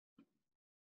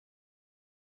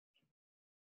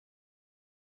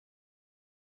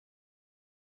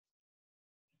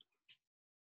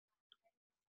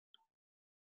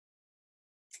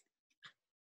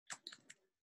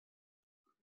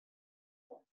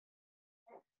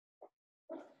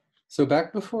So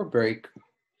back before break,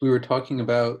 we were talking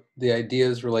about the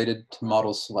ideas related to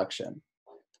model selection.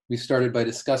 We started by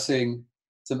discussing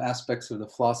some aspects of the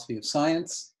philosophy of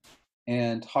science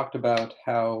and talked about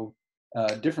how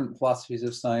different philosophies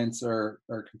of science are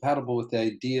compatible with the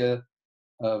idea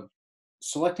of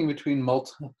selecting between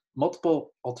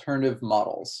multiple alternative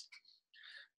models.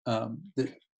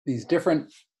 These different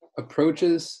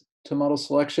approaches to model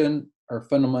selection are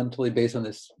fundamentally based on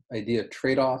this idea of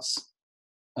trade-offs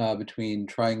between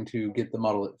trying to get the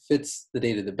model that fits the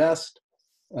data the best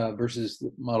versus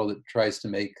the model that tries to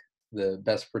make the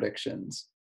best predictions.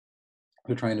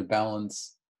 We're trying to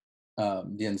balance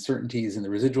the uncertainties in the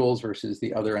residuals versus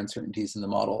the other uncertainties in the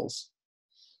models.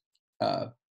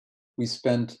 We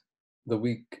spent the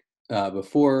week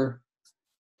before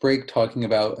break talking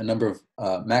about a number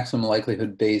of maximum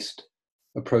likelihood based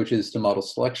approaches to model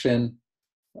selection,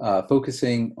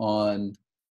 focusing on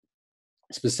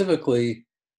specifically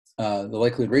the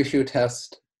likelihood ratio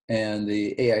test and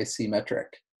the AIC metric.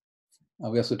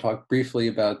 We also talked briefly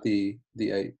about the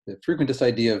frequentist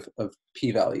idea of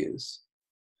p-values.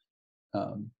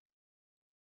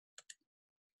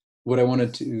 What I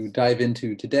wanted to dive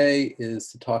into today is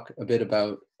to talk a bit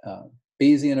about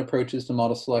Bayesian approaches to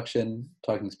model selection,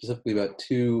 talking specifically about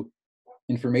two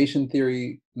information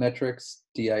theory metrics,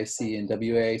 DIC and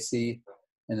WAIC,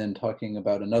 and then talking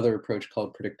about another approach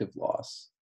called predictive loss.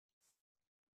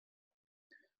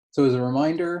 So as a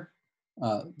reminder,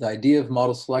 the idea of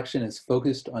model selection is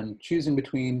focused on choosing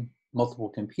between multiple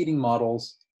competing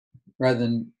models rather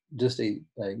than just a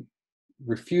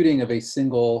refuting of a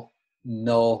single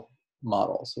null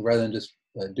model. So rather than just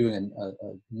doing a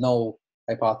null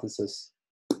hypothesis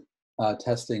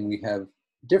testing, we have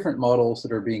different models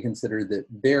that are being considered that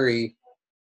vary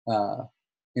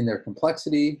in their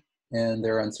complexity and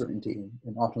their uncertainty.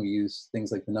 And often we use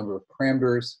things like the number of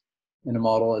parameters in a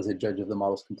model as a judge of the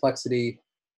model's complexity,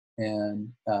 and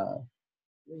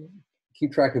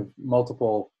keep track of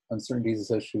multiple uncertainties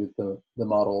associated with the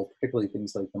model, particularly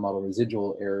things like the model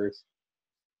residual errors.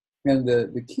 And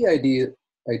the key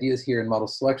ideas here in model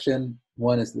selection,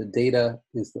 one is the data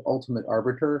is the ultimate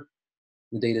arbiter.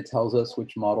 The data tells us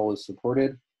which model is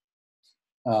supported.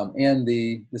 And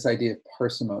this idea of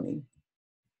parsimony.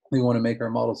 We want to make our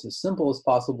models as simple as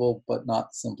possible, but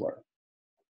not simpler.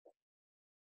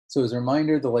 So as a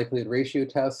reminder, the likelihood ratio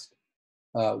test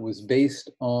was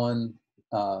based on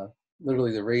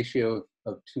literally the ratio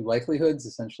of two likelihoods,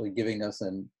 essentially giving us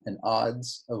an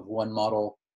odds of one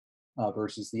model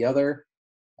versus the other.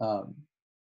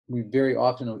 We very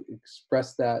often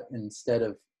express that instead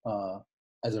of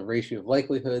as a ratio of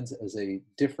likelihoods, as a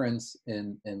difference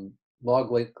in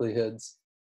log likelihoods.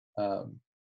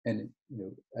 And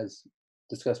as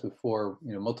discussed before,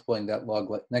 multiplying that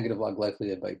negative log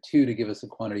likelihood by 2 to give us a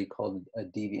quantity called a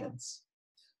deviance.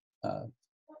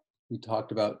 We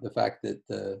talked about the fact that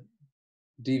the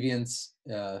deviance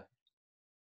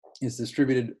is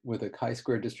distributed with a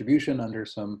chi-square distribution under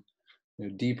some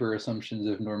deeper assumptions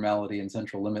of normality and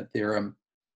central limit theorem,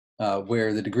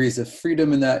 where the degrees of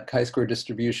freedom in that chi-square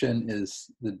distribution is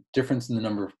the difference in the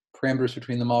number of parameters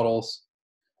between the models,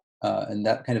 and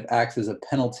that kind of acts as a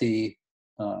penalty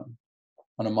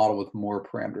on a model with more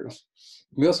parameters.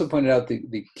 We also pointed out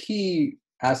the key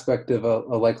aspect of a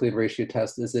likelihood ratio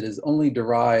test is it is only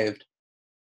derived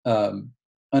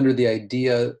under the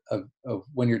idea of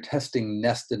when you're testing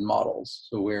nested models.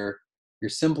 So where your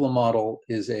simple model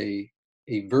is a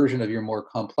version of your more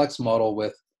complex model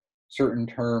with certain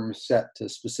terms set to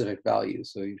specific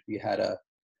values. So if you had a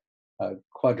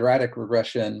quadratic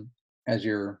regression as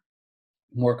your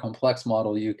more complex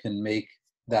model, you can make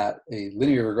that a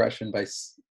linear regression by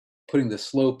putting the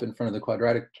slope in front of the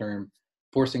quadratic term,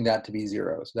 forcing that to be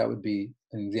 0. So that would be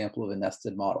an example of a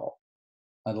nested model.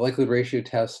 The likelihood ratio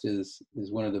test is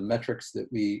one of the metrics that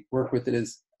we work with that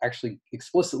is actually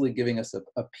explicitly giving us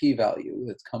a p-value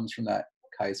that comes from that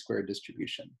chi-square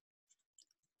distribution.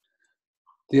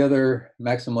 The other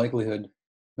maximum likelihood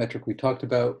metric we talked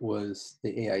about was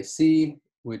the AIC,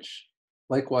 which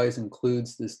likewise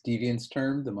includes this deviance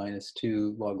term, the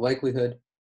 -2 log likelihood,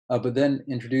 but then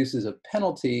introduces a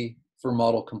penalty for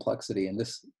model complexity. In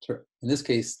this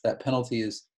case, that penalty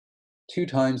is 2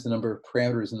 times the number of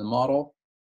parameters in the model.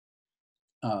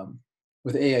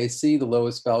 With AIC, the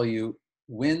lowest value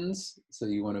wins. So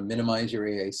you want to minimize your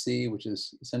AIC, which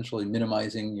is essentially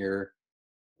minimizing your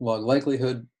log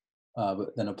likelihood,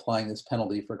 but then applying this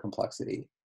penalty for complexity.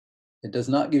 It does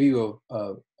not give you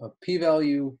a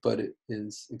p-value, but it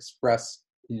is expressed.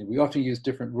 We often use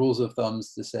different rules of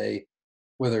thumbs to say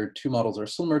whether two models are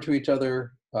similar to each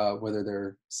other, whether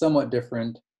they're somewhat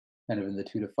different, kind of in the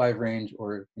 2 to 5 range,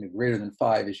 or greater than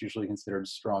 5 is usually considered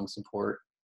strong support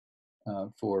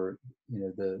for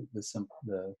the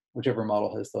whichever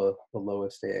model has the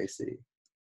lowest AIC.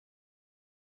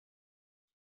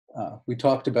 We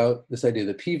talked about this idea of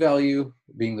the p-value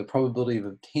being the probability of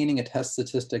obtaining a test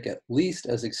statistic at least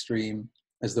as extreme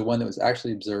as the one that was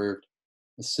actually observed,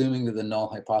 assuming that the null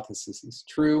hypothesis is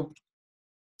true,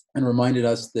 and reminded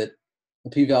us that the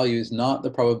p-value is not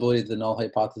the probability that the null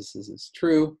hypothesis is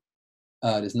true.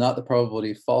 It is not the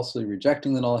probability of falsely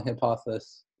rejecting the null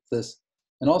hypothesis,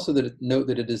 and also note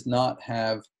that it does not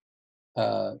have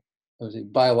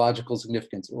biological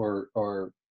significance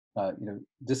or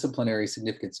disciplinary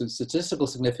significance. So statistical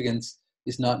significance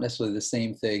is not necessarily the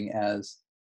same thing as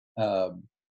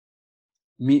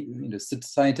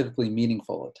scientifically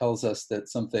meaningful. It tells us that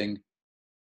something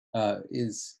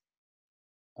is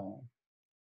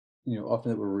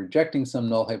often that we're rejecting some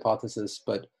null hypothesis,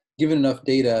 but given enough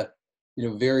data,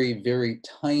 very, very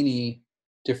tiny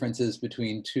differences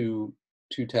between two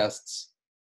tests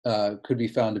could be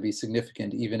found to be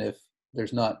significant, even if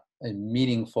there's not a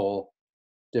meaningful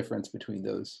difference between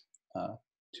those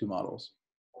two models.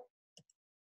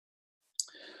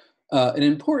 An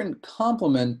important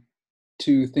complement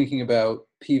to thinking about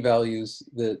p-values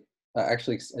that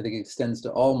actually I think extends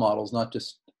to all models, not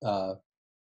just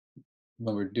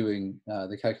when we're doing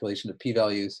the calculation of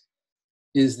p-values,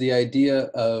 is the idea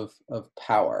of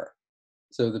power.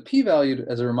 So the p-value,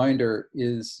 as a reminder,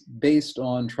 is based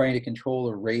on trying to control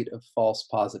the rate of false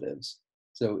positives.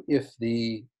 So if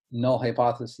the null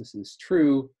hypothesis is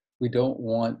true, we don't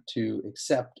want to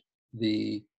accept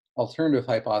the alternative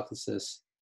hypothesis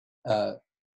at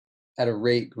a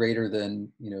rate greater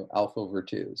than alpha over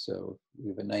 2. So we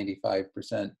have a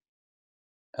 95%,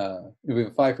 we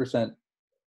have a 5%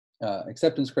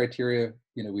 acceptance criteria.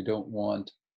 We don't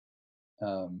want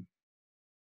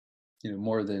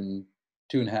more than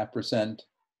 2.5%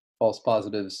 false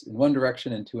positives in one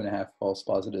direction and 2.5 false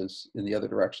positives in the other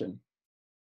direction.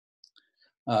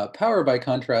 Power, by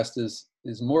contrast, is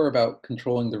more about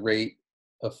controlling the rate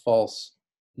of false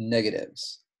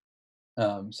negatives.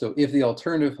 So if the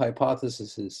alternative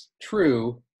hypothesis is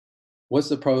true, what's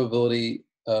the probability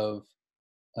of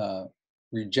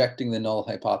rejecting the null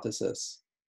hypothesis?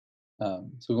 So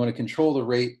we want to control the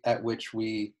rate at which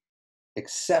we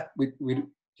accept, we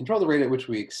control the rate at which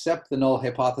we accept the null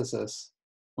hypothesis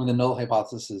when the null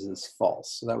hypothesis is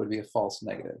false. So that would be a false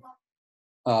negative.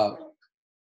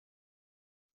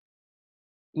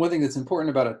 One thing that's important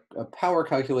about a power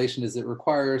calculation is it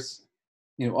requires,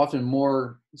 often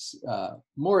more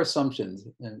assumptions,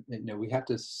 and we have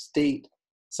to state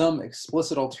some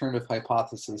explicit alternative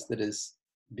hypothesis that is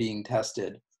being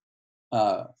tested.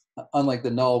 Unlike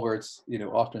the null, where it's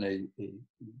often an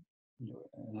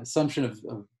assumption of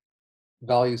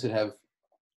values that have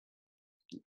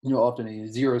often a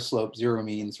zero slope, zero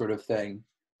mean sort of thing.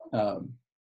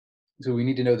 So we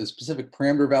need to know the specific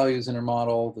parameter values in our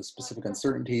model, the specific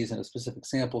uncertainties, and a specific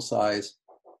sample size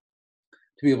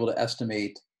to be able to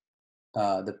estimate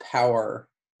the power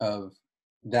of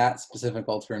that specific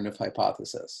alternative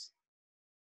hypothesis.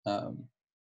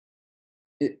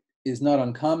 It is not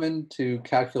uncommon to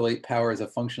calculate power as a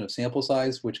function of sample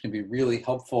size, which can be really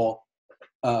helpful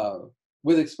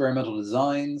with experimental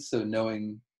designs. So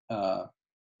knowing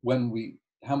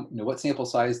what sample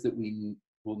size that we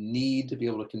will need to be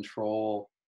able to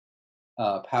control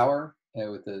power.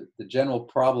 With the general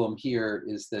problem here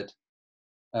is that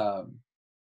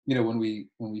when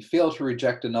we fail to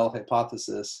reject a null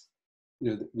hypothesis,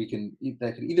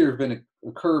 that could either have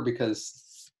occur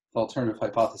because the alternative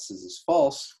hypothesis is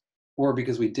false, or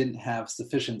because we didn't have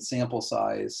sufficient sample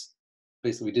size.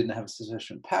 Basically, we didn't have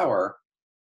sufficient power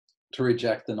to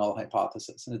reject the null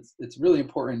hypothesis. And it's really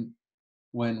important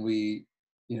when we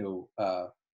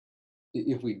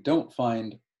if we don't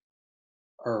find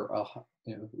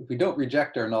if we don't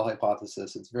reject our null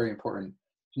hypothesis, it's very important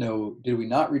to know, did we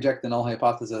not reject the null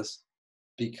hypothesis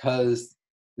because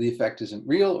the effect isn't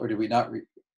real, or did we not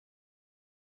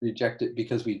reject it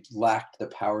because we lacked the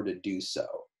power to do so?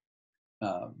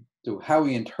 So how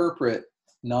we interpret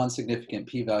non-significant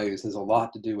p-values has a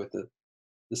lot to do with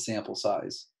the sample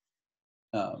size.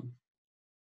 And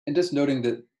just noting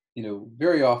that,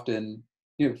 very often,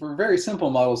 for very simple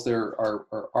models, there are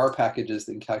R packages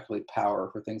that can calculate power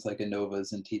for things like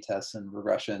ANOVAs and t-tests and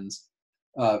regressions.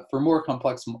 For more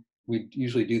complex, we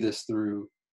usually do this through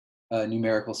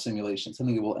numerical simulation,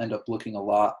 something that will end up looking a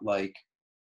lot like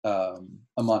a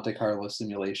Monte Carlo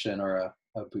simulation or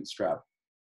a bootstrap.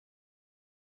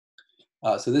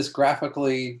 So this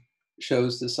graphically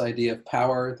shows this idea of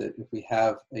power, that if we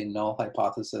have a null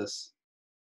hypothesis,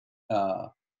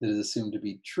 that is assumed to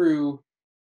be true,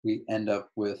 we end up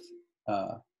with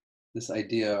this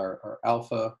idea, our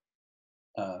alpha,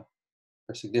 our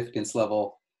significance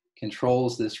level,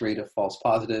 controls this rate of false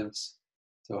positives.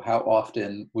 So how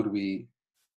often would we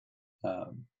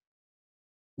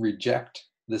reject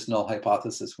this null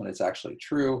hypothesis when it's actually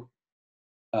true?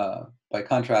 By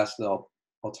contrast, the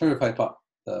alternative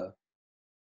the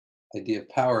idea of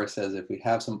power says if we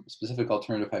have some specific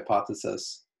alternative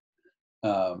hypothesis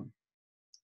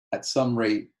at some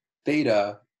rate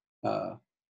beta,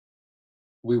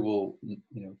 we will,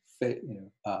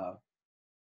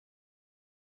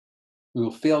 we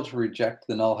will fail to reject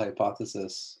the null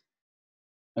hypothesis.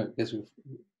 I guess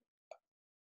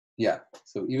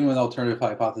so even when the alternative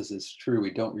hypothesis is true,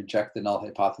 we don't reject the null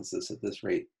hypothesis at this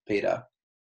rate beta.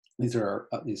 These are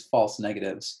these false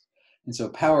negatives. And so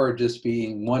power just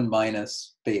being 1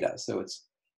 minus beta. So it's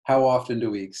how often do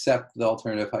we accept the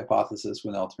alternative hypothesis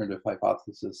when the alternative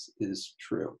hypothesis is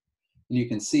true? And you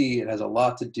can see it has a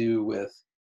lot to do with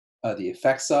the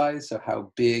effect size. So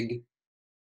how big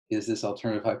is this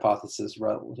alternative hypothesis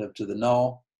relative to the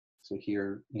null? So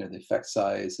here, the effect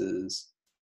size is,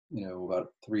 about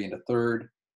 3 1/3,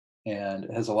 and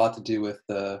it has a lot to do with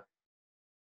the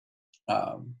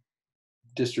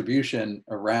distribution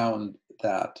around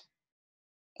that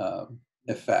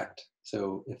effect.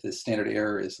 So if the standard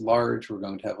error is large, we're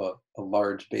going to have a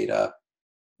large beta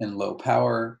and low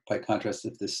power. By contrast,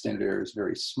 if the standard error is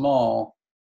very small,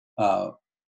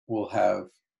 we'll have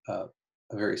a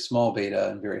very small beta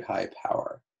and very high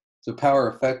power. So power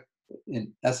effect,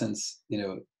 in essence,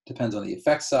 depends on the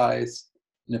effect size,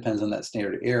 and depends on that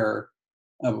standard error.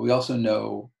 But we also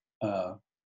know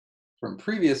from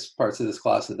previous parts of this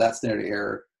class that standard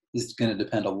error is going to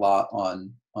depend a lot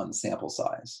on sample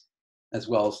size, as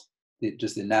well as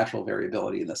just the natural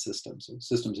variability in the system. So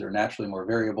systems that are naturally more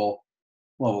variable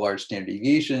will have a large standard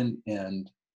deviation, and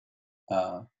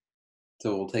so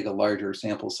we'll take a larger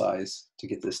sample size to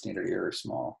get this standard error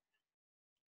small.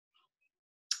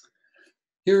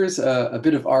 Here's a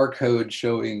bit of our code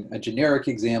showing a generic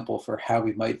example for how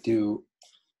we might do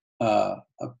a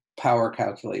power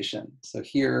calculation. So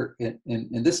here,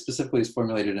 in this specifically is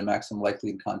formulated in maximum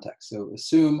likelihood context. So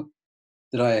assume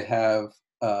that I have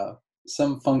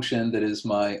some function that is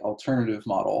my alternative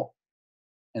model,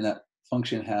 and that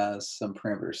function has some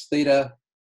parameters theta,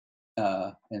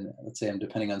 and let's say I'm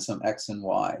depending on some x and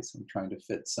y. So I'm trying to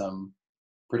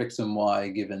predict some y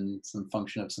given some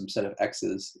function of some set of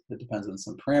x's that depends on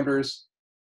some parameters.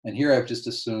 And here I've just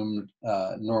assumed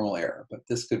normal error, but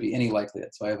this could be any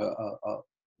likelihood. So I have a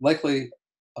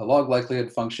log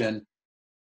likelihood function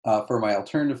for my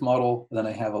alternative model, and then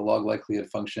I have a log likelihood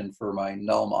function for my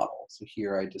null model. So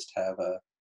here I just have a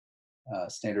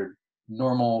standard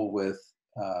normal with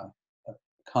a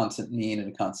constant mean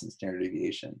and a constant standard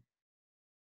deviation.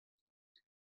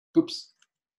 Oops.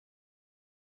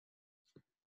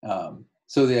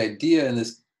 So the idea in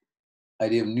this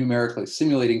idea of numerically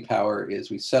simulating power is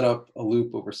we set up a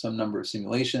loop over some number of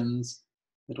simulations.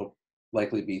 It'll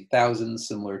likely be thousands,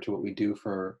 similar to what we do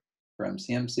for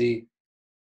MCMC,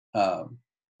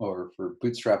 or for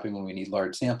bootstrapping when we need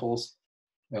large samples.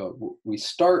 We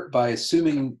start by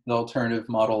assuming the alternative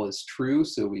model is true.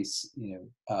 So we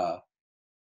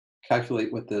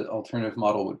calculate what the alternative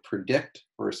model would predict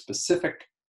for a specific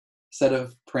set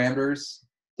of parameters,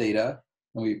 data,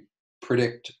 and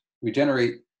we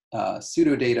generate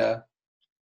pseudo data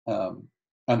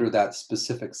under that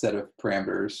specific set of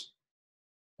parameters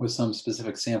with some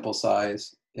specific sample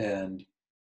size and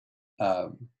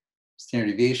standard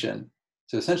deviation.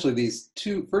 So essentially these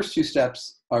first two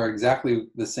steps are exactly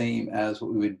the same as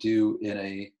what we would do in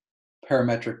a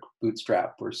parametric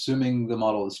bootstrap. We're assuming the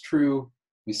model is true,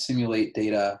 we simulate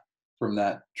data from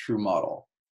that true model.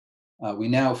 We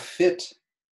now fit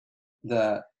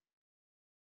the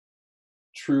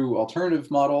true alternative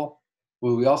model,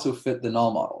 but we also fit the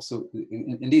null model. So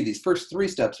indeed, these first three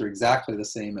steps are exactly the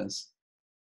same as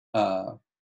the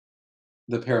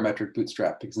parametric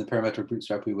bootstrap, because in the parametric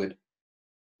bootstrap, we would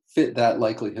fit that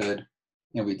likelihood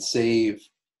and we'd save,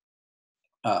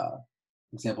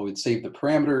 example, we'd save the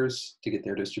parameters to get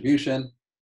their distribution.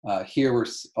 Here we're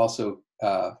also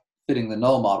fitting the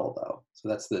null model though. So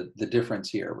that's the difference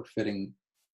here. We're fitting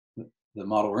the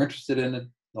model we're interested in, the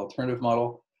alternative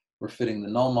model. We're fitting the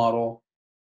null model,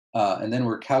 and then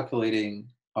we're calculating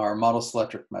our model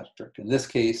selectric metric. In this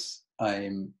case,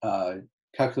 I'm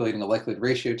calculating a likelihood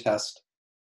ratio test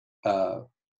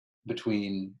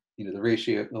between the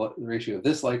ratio of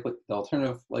this the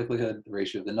alternative likelihood, the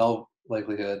ratio of the null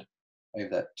likelihood. I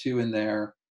have that 2 in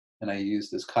there, and I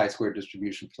use this chi-square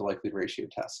distribution for the likelihood ratio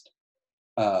test.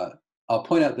 I'll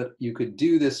point out that you could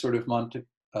do this sort of Monte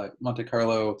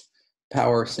Carlo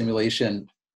power simulation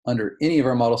under any of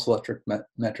our model selectric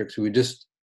metrics. We would just,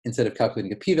 instead of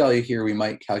calculating a p-value here, we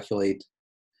might calculate,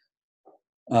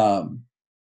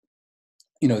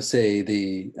 say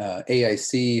the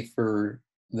AIC for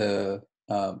the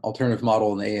alternative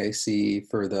model and the AIC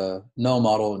for the null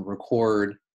model, and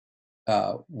record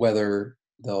whether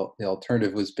the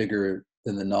alternative was bigger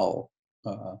than the null.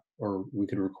 Or we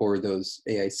could record those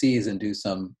AICs and do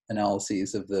some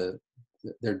analyses of their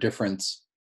difference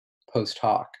post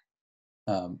hoc.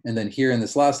 And then here in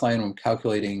this last line, I'm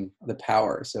calculating the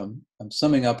power. So I'm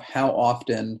summing up how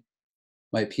often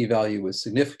my p-value was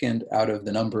significant out of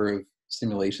the number of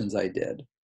simulations I did.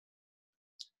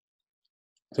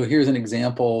 So here's an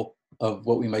example of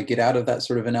what we might get out of that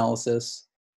sort of analysis.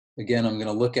 Again, I'm going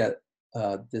to look at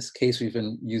this case we've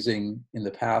been using in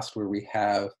the past, where we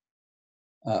have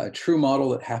a true model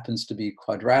that happens to be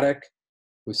quadratic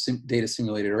with data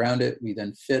simulated around it. We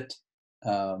then fit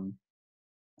a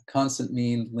constant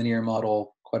mean linear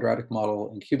model, quadratic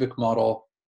model, and cubic model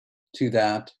to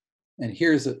that. And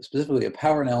here's specifically a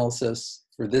power analysis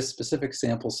for this specific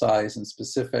sample size and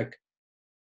specific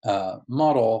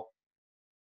model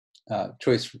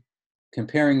choice,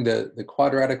 comparing the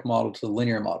quadratic model to the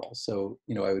linear model. So,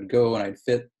 I would go and I'd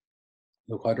fit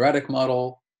the quadratic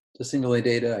model to simulate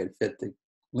data. I'd fit the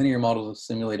linear model to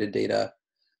simulated data.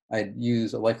 I'd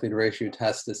use a likelihood ratio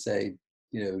test to say,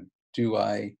 do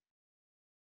I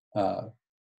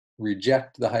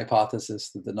reject the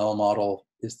hypothesis that the null model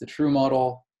is the true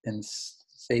model and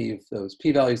save those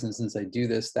p-values. And since I do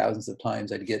this thousands of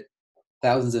times, I'd get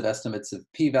thousands of estimates of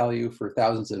p-value for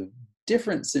thousands of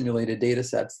different simulated data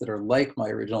sets that are like my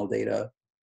original data,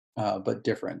 but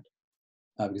different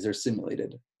because they're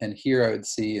simulated. And here I would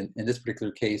see in this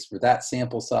particular case, for that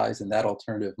sample size and that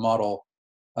alternative model,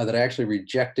 that I actually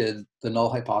rejected the null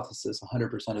hypothesis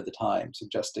 100% of the time,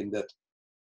 suggesting that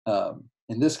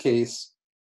in this case,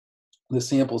 the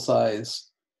sample size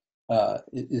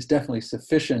is definitely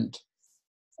sufficient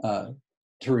to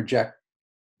reject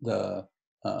the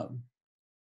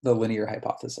linear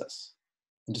hypothesis.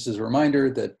 And just as a reminder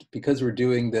that because we're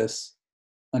doing this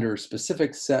under a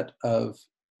specific set of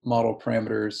model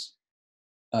parameters,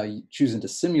 choosing to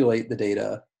simulate the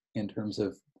data in terms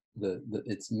of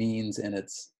its means and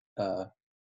its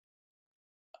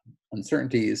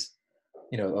uncertainties,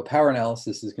 a power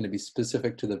analysis is going to be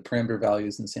specific to the parameter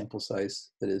values and sample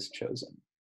size that is chosen.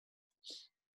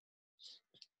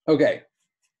 Okay,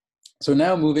 so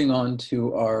now moving on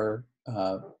to our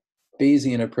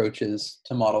Bayesian approaches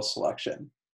to model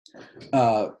selection.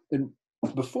 And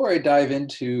before I dive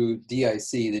into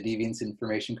DIC, the Deviance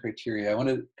Information Criteria, I want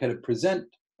to kind of present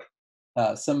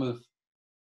some of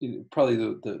probably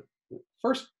the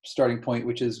first starting point,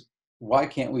 which is why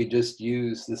can't we just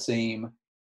use the same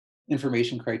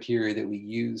information criteria that we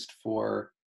used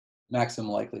for maximum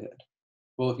likelihood?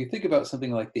 Well, if you think about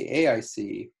something like the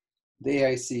AIC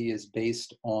is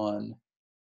based on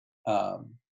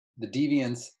the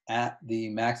deviance at the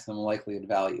maximum likelihood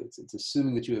value. It's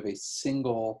assuming that you have a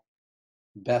single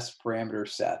best parameter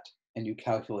set and you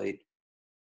calculate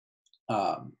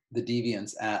the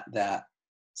deviance at that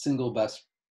single best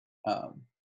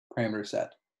parameter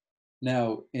set.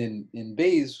 Now, in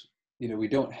Bayes, we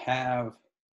don't have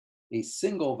a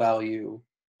single value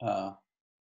for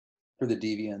the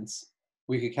deviance.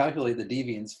 We could calculate the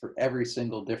deviance for every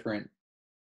single different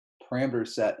parameter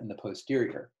set in the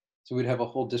posterior. So we'd have a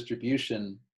whole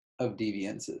distribution of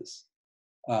deviances.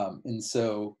 And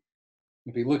so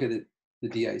if we look at the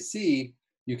DIC,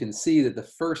 you can see that the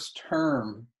first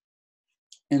term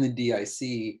in the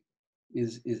DIC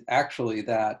is actually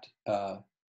that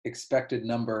expected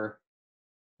number,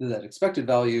 that expected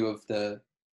value of the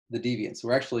deviance. So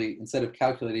we're actually, instead of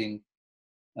calculating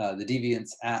the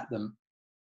deviance at the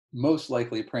most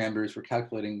likely parameters, we're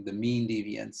calculating the mean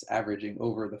deviance averaging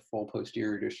over the full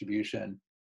posterior distribution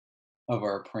of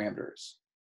our parameters.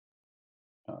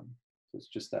 So it's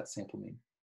just that sample mean.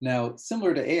 Now,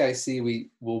 similar to AIC,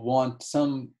 we will want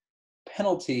some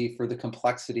penalty for the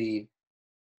complexity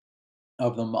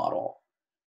of the model.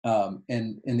 And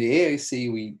in the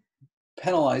AIC, we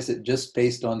penalize it just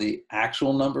based on the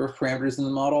actual number of parameters in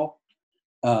the model.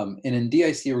 And in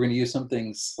DIC, we're going to use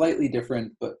something slightly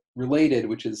different but related,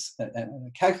 which is a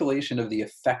calculation of the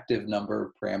effective number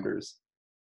of parameters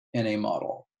in a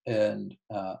model. And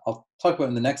I'll talk about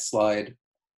in the next slide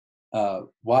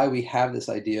why we have this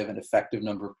idea of an effective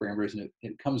number of parameters. And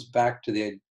it comes back to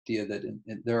the idea that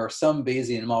there are some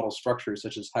Bayesian model structures,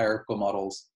 such as hierarchical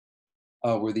models,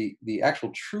 where the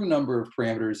actual true number of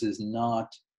parameters is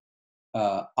not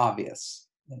obvious.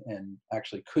 and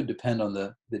actually could depend on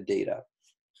the data.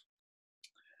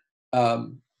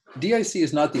 DIC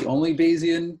is not the only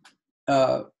Bayesian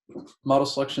model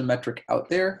selection metric out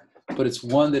there, but it's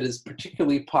one that is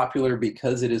particularly popular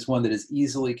because it is one that is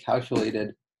easily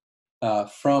calculated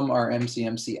from our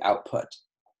MCMC output.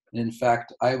 And in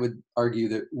fact, I would argue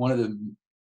that one of the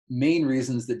main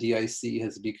reasons that DIC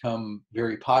has become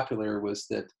very popular was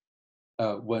that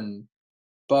when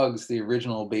Bugs, the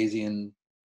original Bayesian,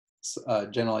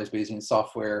 generalized Bayesian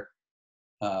software,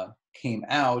 came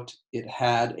out, it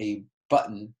had a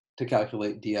button to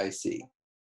calculate DIC.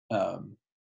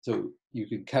 So you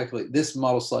could calculate this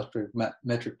model selector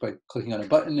metric by clicking on a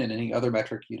button, and any other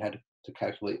metric you'd had to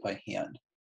calculate by hand.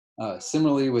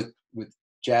 Similarly with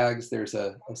JAGS, there's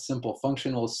a simple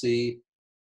function we'll see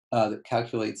that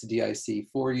calculates DIC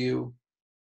for you.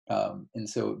 And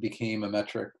so it became a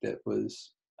metric that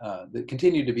was that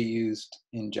continued to be used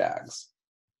in JAGS.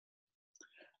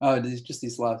 Just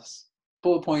these last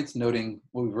bullet points noting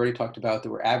what we've already talked about, that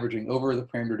we're averaging over the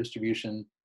parameter distribution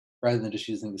rather than just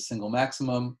using the single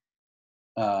maximum,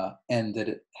 and that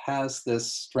it has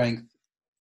this strength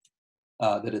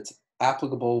that it's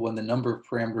applicable when the number of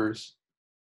parameters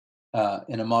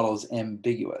in a model is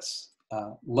ambiguous.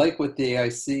 Like with the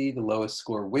AIC, the lowest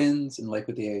score wins, and like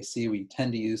with the AIC, we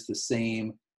tend to use the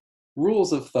same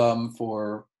rules of thumb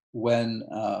for when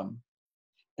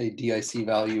a DIC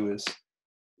value is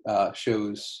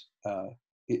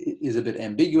is a bit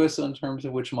ambiguous in terms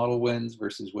of which model wins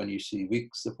versus when you see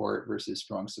weak support versus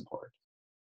strong support.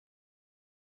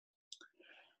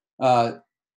 To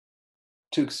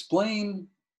explain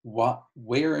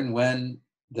where and when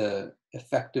the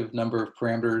effective number of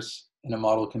parameters in a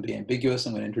model can be ambiguous,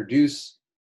 I'm going to introduce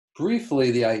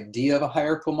briefly the idea of a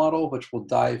hierarchical model, which we'll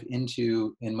dive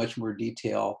into in much more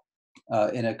detail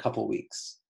in a couple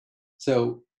weeks.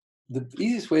 So the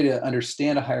easiest way to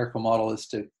understand a hierarchical model is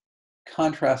to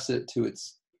contrast it to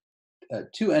its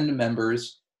two end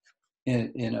members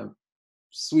in a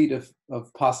suite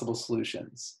of possible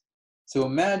solutions. So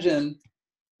imagine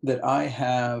that I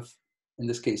have, in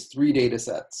this case, 3 data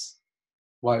sets,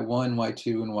 Y1,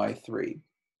 Y2, and Y3.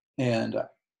 And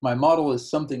my model is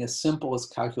something as simple as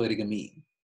calculating a mean.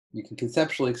 You can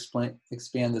conceptually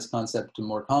expand this concept to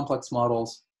more complex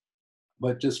models,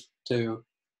 but just to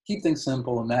keep things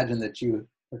simple, imagine that you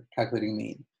are calculating a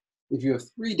mean. If you have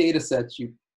 3 data sets,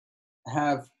 you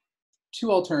have 2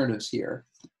 alternatives here.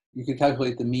 You could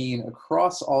calculate the mean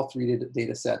across all 3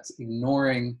 data sets,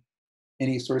 ignoring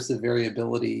any source of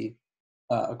variability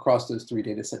across those 3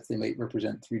 data sets. They might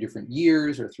represent 3 different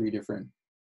years, or 3 different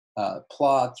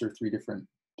plots, or 3 different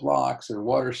blocks, or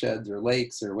watersheds, or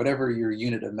lakes, or whatever your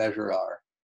unit of measure are.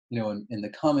 You know, in the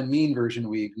common mean version,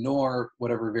 we ignore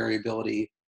whatever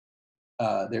variability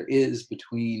there is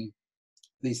between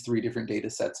these 3 different data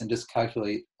sets and just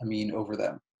calculate a mean over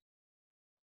them.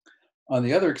 On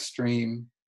the other extreme,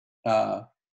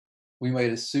 we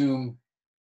might assume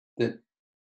that,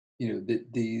 you know,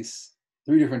 that these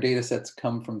 3 different data sets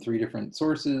come from 3 different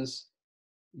sources,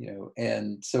 you know,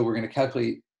 and so we're going to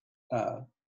calculate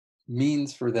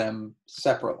means for them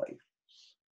separately.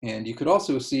 And you could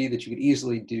also see that you could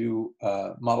easily do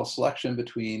model selection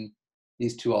between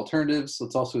these 2 alternatives.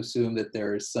 Let's also assume that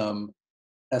there is some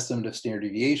estimate of standard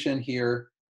deviation here.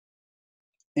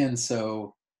 And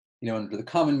so, you know, under the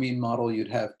common mean model, you'd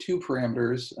have 2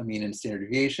 parameters, a mean and standard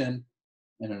deviation.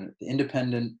 And in the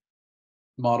independent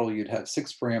model, you'd have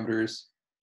 6 parameters,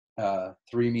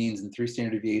 3 means and 3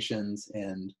 standard deviations.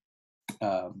 And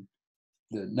the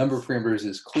number of parameters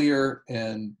is clear,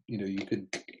 and, you know, you could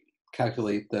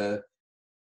calculate the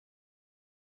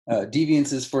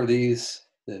deviances for these,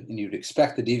 and you'd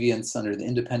expect the deviance under the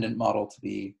independent model to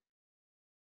be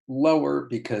lower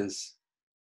because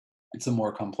it's a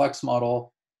more complex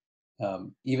model.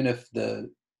 Even if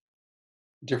the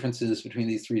differences between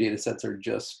these 3 data sets are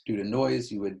just due to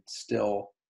noise, you would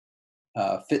still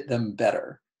fit them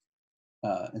better.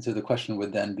 And so the question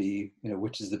would then be, you know,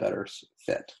 which is the better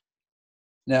fit?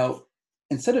 Now,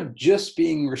 instead of just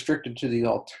being restricted to the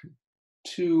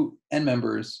 2 end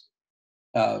members,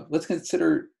 let's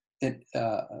consider an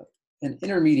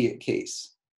intermediate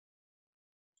case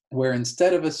where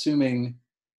instead of assuming,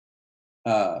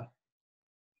 so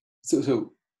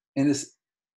in this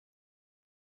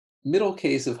middle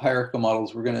case of hierarchical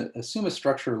models, we're going to assume a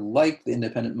structure like the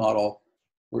independent model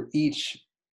where each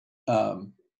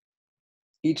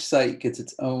site gets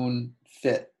its own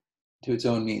fit to its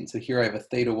own mean. So here I have a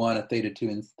theta1, a theta2,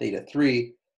 and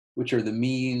theta3, which are the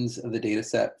means of the data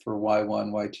set for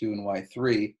Y1, Y2, and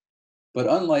Y3. But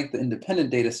unlike the independent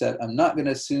data set, I'm not going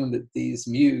to assume that these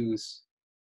mu's,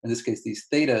 in this case, these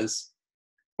thetas,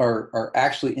 are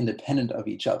actually independent of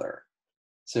each other.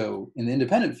 So in the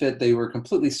independent fit, they were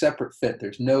completely separate fit.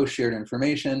 There's no shared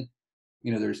information.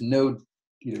 There's no,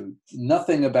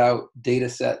 nothing about data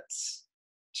sets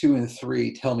 2 and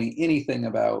 3 tell me anything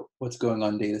about what's going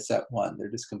on in data set 1. They're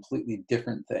just completely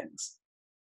different things.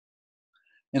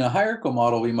 In a hierarchical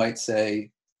model, we might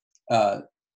say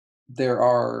there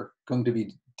are going to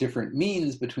be different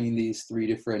means between these 3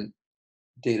 different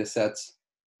data sets,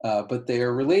 but they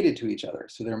are related to each other.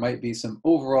 So there might be some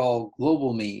overall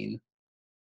global mean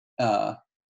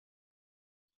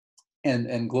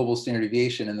and global standard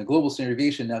deviation. And the global standard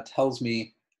deviation now tells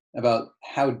me about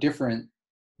how different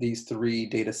these 3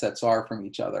 data sets are from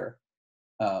each other.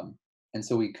 And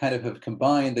so we kind of have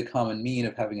combined the common mean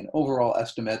of having an overall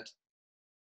estimate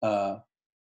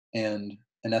and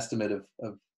an estimate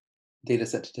of data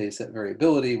set to data set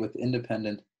variability with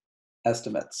independent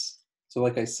estimates. So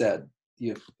like I said,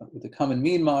 with the common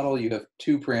mean model, you have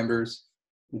 2 parameters.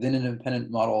 Within an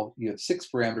independent model, you have 6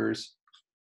 parameters.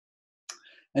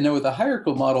 And now with a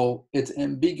hierarchical model, it's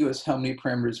ambiguous how many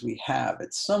parameters we have.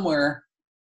 It's somewhere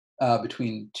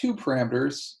between 2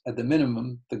 parameters at the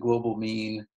minimum, the global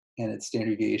mean and its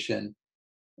standard deviation,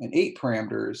 and 8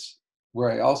 parameters,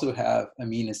 where I also have a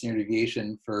mean and standard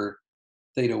deviation for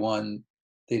theta 1,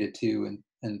 theta 2,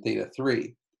 and theta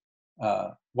 3.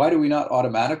 Why do we not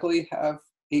automatically have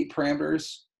 8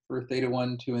 parameters for theta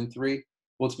 1, 2, and 3?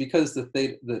 Well, it's because the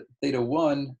theta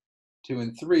 1, 2,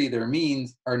 and 3, their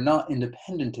means are not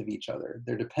independent of each other.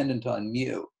 They're dependent on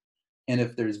mu. And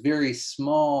if there's very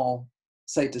small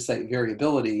site-to-site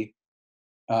variability,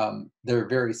 they're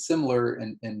very similar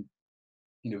and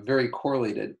very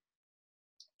correlated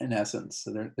in essence.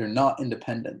 So they're not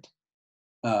independent.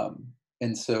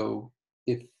 And so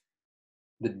if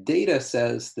the data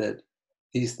says that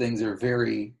these things are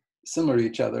very similar to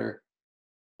each other,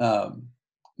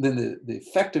 then the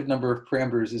effective number of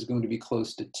parameters is going to be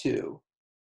close to 2.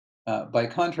 By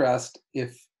contrast,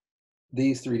 if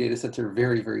these 3 data sets are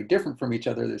very, very different from each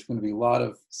other, there's going to be a lot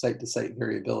of site-to-site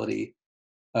variability.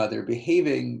 They're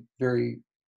behaving very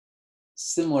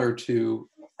similar to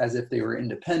as if they were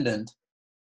independent,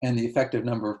 and the effective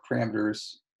number of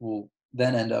parameters will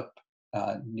then end up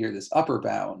near this upper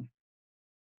bound.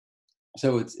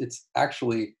 So it's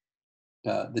actually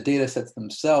the data sets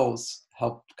themselves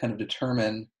help kind of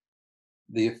determine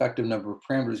the effective number of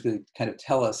parameters, to kind of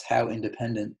tell us how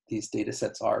independent these data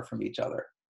sets are from each other.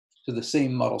 So the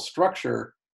same model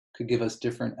structure could give us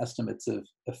different estimates of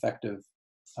effective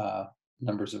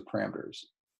numbers of parameters.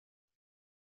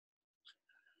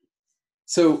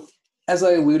 So as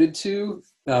I alluded to,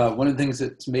 one of the things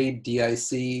that's made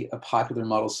DIC a popular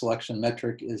model selection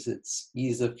metric is its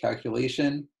ease of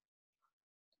calculation.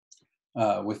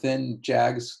 Within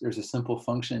JAGS, there's a simple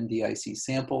function, DIC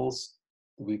samples.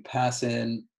 We pass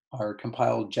in our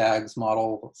compiled JAGS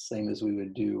model, same as we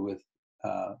would do with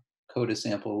CODA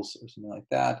samples or something like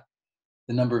that.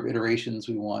 The number of iterations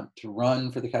we want to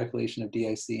run for the calculation of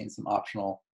DIC and some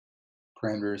optional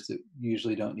parameters that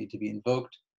usually don't need to be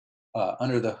invoked.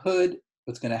 Under the hood,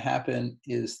 what's going to happen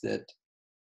is that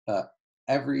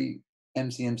every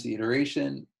MCMC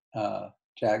iteration,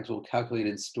 JAGS will calculate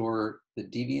and store the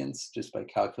deviance just by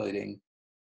calculating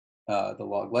the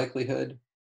log likelihood.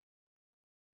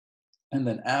 And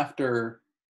then after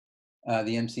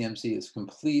the MCMC is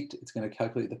complete, it's going to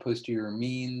calculate the posterior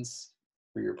means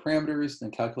for your parameters,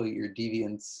 then calculate your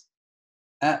deviance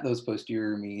at those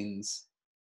posterior means,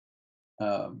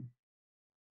 and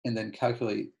then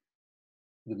calculate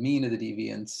the mean of the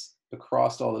deviance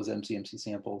across all those MCMC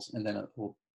samples, and then it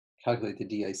will calculate the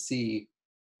DIC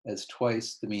as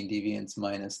twice the mean deviance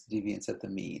minus the deviance at the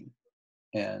mean.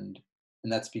 And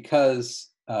that's because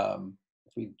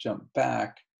if we jump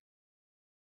back,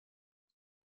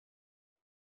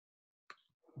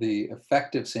 the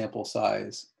effective sample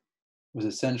size was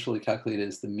essentially calculated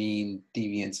as the mean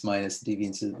deviance minus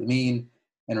deviance of the mean.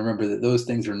 And remember that those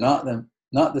things are not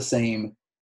the same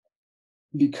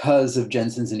because of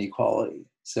Jensen's inequality.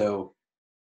 So,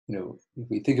 if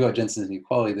we think about Jensen's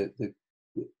inequality, the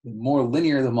more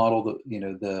linear the model,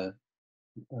 the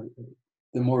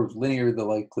more linear the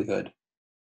likelihood,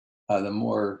 the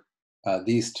more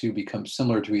these two become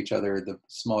similar to each other, the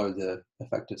smaller the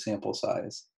effective sample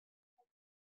size.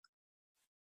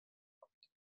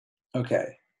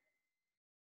 Okay.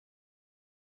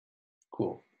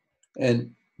 Cool.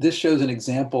 And this shows an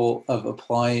example of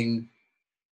applying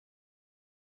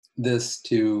this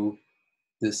to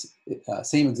this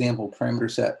same example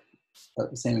parameter set,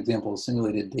 same example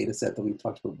simulated data set that we've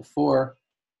talked about before,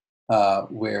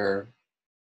 where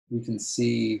we can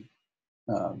see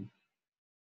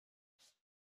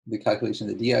the calculation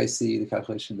of the DIC, the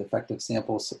calculation of the effective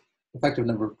samples, effective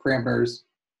number of parameters,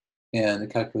 and the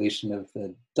calculation of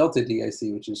the delta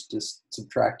DIC, which is just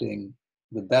subtracting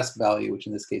the best value, which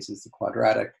in this case is the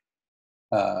quadratic,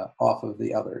 off of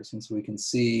the others. And so we can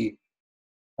see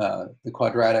the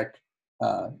quadratic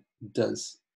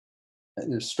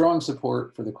there's strong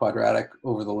support for the quadratic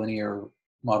over the linear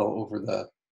model over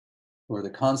the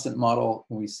constant model,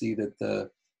 and we see that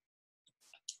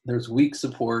there's weak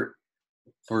support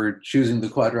for choosing the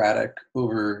quadratic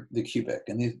over the cubic.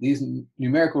 And these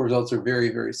numerical results are very,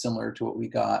 very similar to what we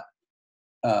got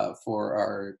for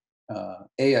our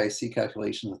AIC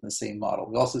calculations in the same model.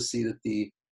 We also see that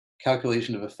the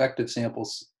calculation of effective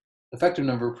samples, effective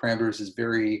number of parameters, is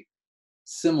very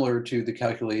similar to the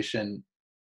calculation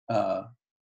of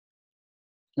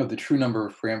the true number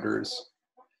of parameters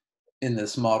in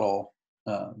this model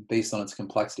based on its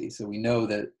complexity. So we know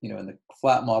that, in the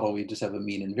flat model, we just have a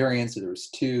mean and variance. So there's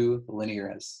 2, the linear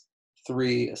has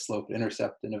 3, a slope,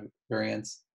 intercept, and a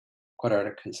variance.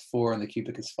 Quadratic has 4, and the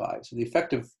cubic is 5. So the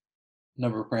effective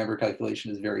number of parameter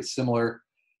calculation is very similar.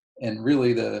 And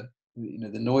really the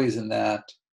noise in that,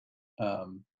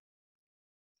 and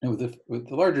with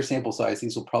the larger sample size,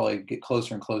 these will probably get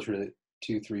closer and closer to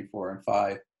 2, 3, 4, and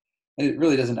 5. And it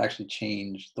really doesn't actually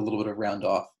change. The little bit of round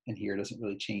off in here doesn't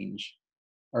really change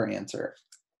our answer.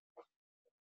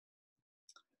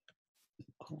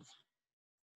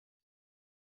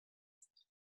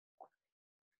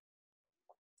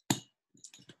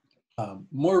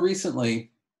 More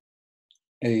recently,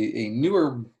 a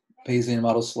newer Bayesian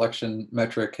model selection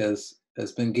metric has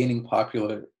been gaining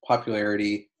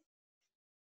popularity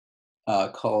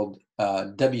called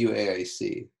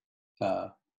WAIC.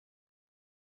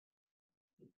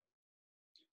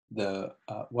 The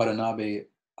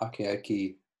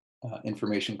Watanabe-Akaike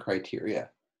Information Criteria,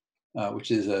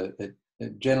 which is a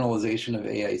generalization of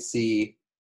AIC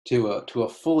to a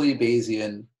fully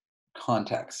Bayesian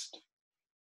context.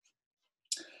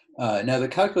 Now, the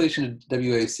calculation of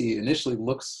WAIC initially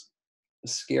looks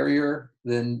scarier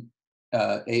than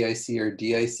AIC or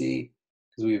DIC,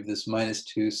 because we have this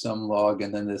 -2 sum log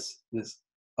and then this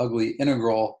ugly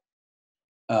integral.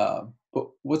 But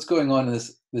what's going on in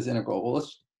this integral? Well,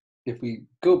 if we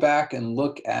go back and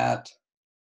look at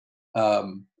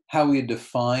how we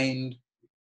defined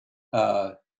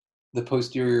the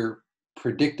posterior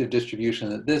predictive distribution,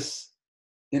 that this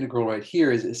integral right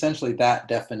here is essentially that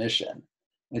definition.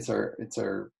 It's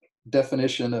our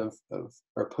definition of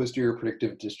our posterior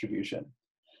predictive distribution.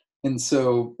 And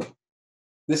so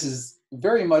this is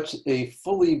very much a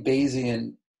fully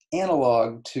Bayesian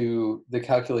analog to the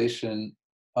calculation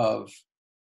of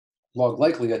log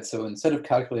likelihood. So instead of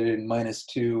calculating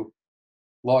 -2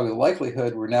 log of the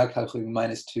likelihood, we're now calculating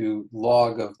 -2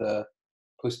 log of the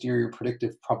posterior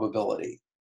predictive probability.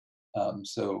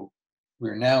 So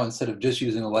we're now, instead of just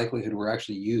using a likelihood, we're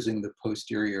actually using the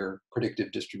posterior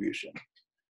predictive distribution.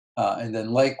 And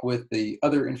then, like with the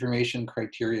other information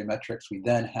criteria metrics, we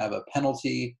then have a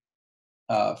penalty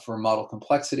for model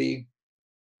complexity.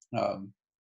 And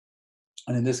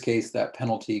in this case, that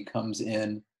penalty comes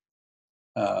in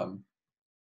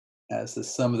as the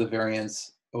sum of the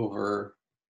variance over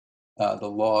the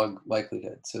log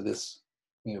likelihood. So this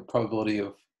probability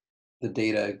of the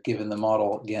data given the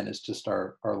model, again, is just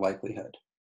our likelihood.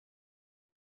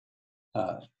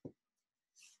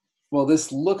 While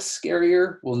this looks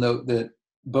scarier, we'll note that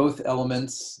both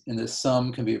elements in this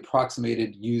sum can be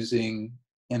approximated using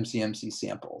MCMC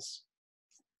samples.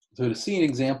 So to see an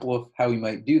example of how we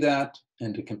might do that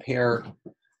and to compare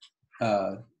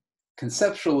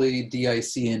conceptually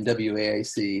DIC and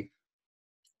WAIC,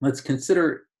 let's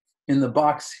consider in the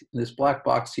box, in this black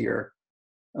box here,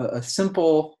 a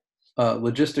simple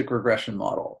logistic regression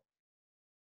model.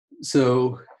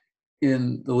 So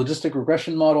in the logistic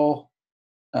regression model,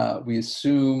 we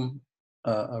assume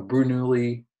a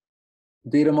Bernoulli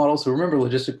data model. So remember,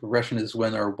 logistic regression is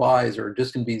when our y's are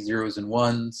just going to be 0s and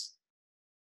 1s.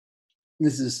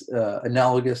 This is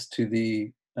analogous to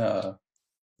the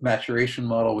maturation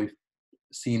model we've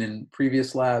seen in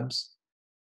previous labs.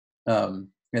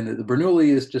 And the Bernoulli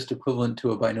is just equivalent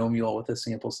to a binomial with a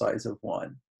sample size of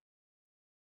 1.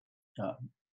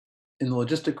 In the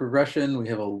logistic regression, we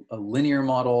have a linear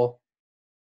model,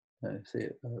 say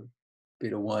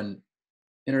beta 1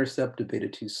 intercept to beta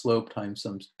 2 slope times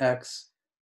some x,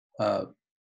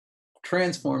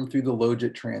 transformed through the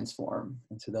logit transform.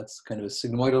 And so that's kind of a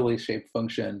sigmoidally shaped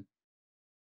function.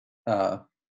 So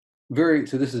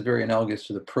this is very analogous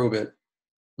to the probit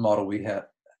model we had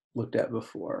looked at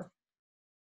before.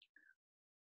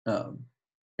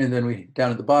 And then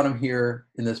down at the bottom here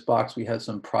in this box, we have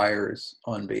some priors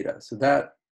on beta. So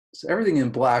that So everything in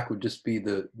black would just be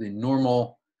the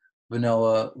normal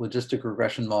vanilla logistic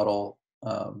regression model,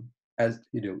 as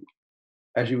you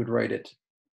would write it,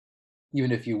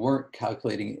 even if you weren't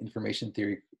calculating information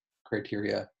theory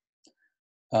criteria.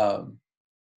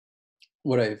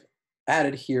 What I've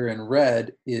added here in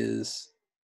red is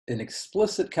an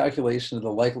explicit calculation of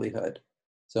the likelihood.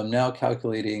 So I'm now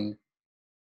calculating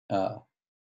the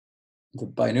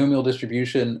binomial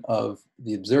distribution of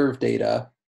the observed data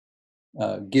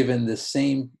given the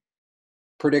same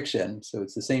prediction. So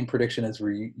it's the same prediction as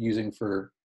we're using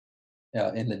for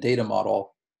in the data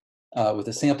model with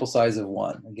a sample size of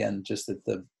 1. Again, just that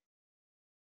the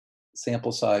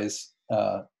sample size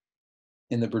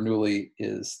in the Bernoulli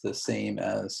is the same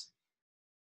as,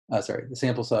 the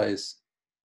sample size,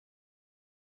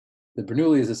 the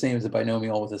Bernoulli is the same as a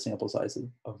binomial with a sample size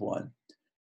of 1.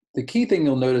 The key thing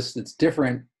you'll notice that's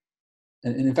different,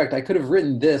 and in fact, I could have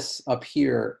written this up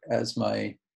here as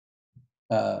my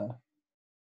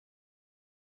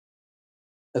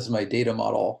data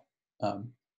model.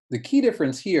 The key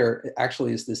difference here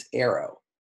actually is this arrow.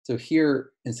 So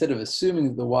here, instead of assuming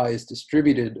that the y is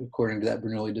distributed according to that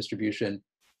Bernoulli distribution,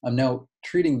 I'm now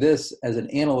treating this as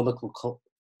an analytical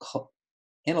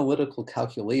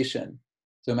calculation.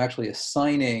 So I'm actually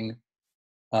assigning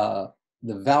the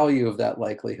value of that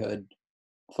likelihood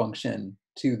function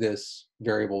to this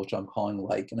variable, which I'm calling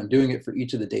like, and I'm doing it for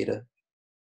each of the data,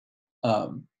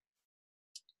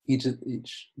 each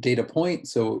data point.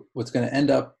 So what's going to end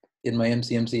up in my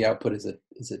MCMC output is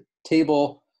a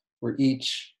table where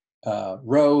each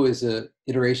row is an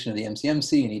iteration of the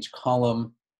MCMC, and each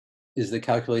column is the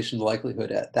calculation of the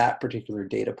likelihood at that particular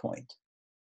data point.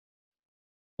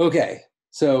 Okay,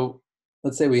 so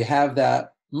let's say we have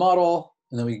that model,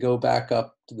 and then we go back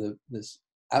up to this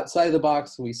outside of the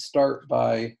box. We start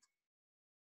by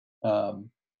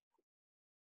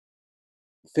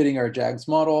fitting our JAGS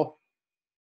model,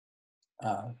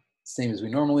 same as we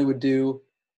normally would do.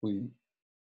 We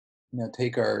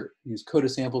use CODA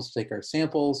samples to take our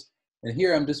samples. And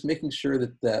here I'm just making sure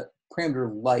that that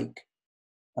parameter like,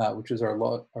 which is our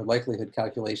likelihood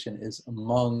calculation, is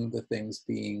among the things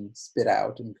being spit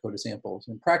out in CODA samples.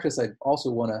 In practice, I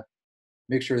also want to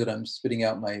make sure that I'm spitting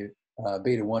out my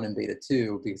beta 1 and beta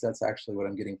 2, because that's actually what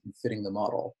I'm getting from fitting the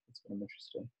model. That's what I'm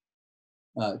interested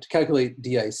in. To calculate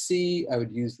DIC, I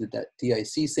would use the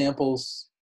DIC samples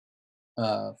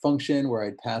function, where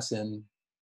I'd pass in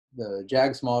the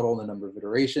JAGS model and the number of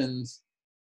iterations,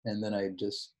 and then I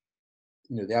just,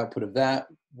 the output of that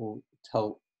will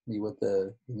tell me what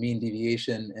the mean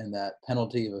deviation and that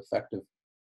penalty of effective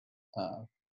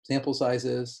sample size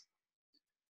is.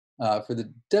 For the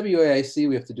WAIC,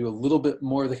 we have to do a little bit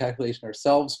more of the calculation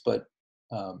ourselves, but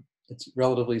it's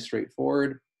relatively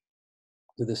straightforward.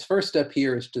 So this first step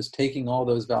here is just taking all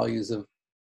those values of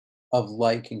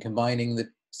like and combining the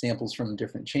samples from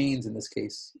different chains. In this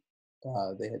case,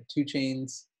 they had 2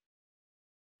 chains.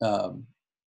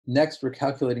 Next, we're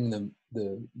calculating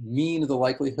the mean of the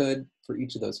likelihood for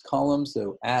each of those columns.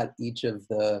 So at each of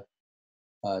the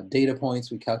data points,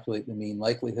 we calculate the mean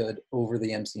likelihood over the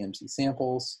MCMC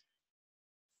samples.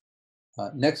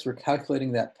 Next, we're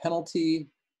calculating that penalty.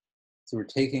 So we're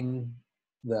taking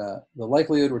the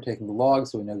likelihood, we're taking the log,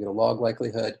 so we now get a log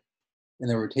likelihood. And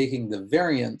then we're taking the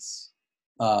variance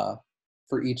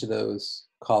for each of those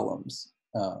columns.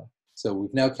 So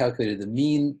we've now calculated the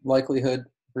mean likelihood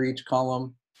for each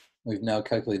column. We've now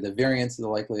calculated the variance of the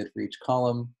likelihood for each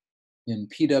column. In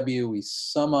PW, we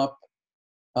sum up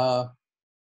all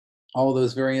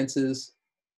those variances.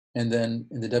 And then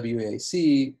in the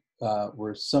WAIC,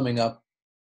 we're summing up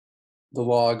the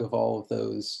log of all of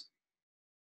those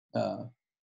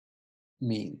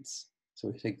means. So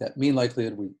we take that mean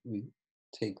likelihood, we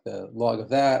take the log of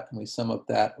that, and we sum up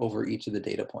that over each of the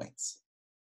data points.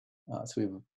 So we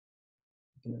have,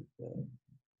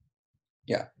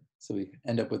 so we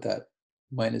end up with that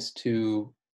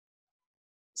 -2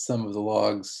 sum of the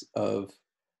logs of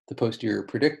the posterior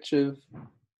predictive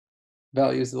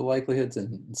values of the likelihoods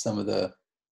and some of the,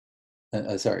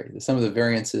 some of the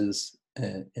variances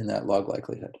in that log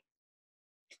likelihood.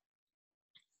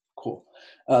 Cool.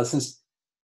 Since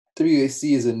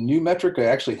WAC is a new metric, I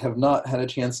actually have not had a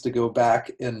chance to go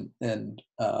back and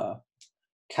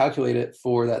calculate it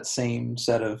for that same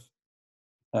set of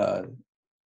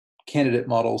candidate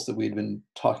models that we'd been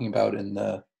talking about in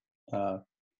the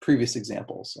previous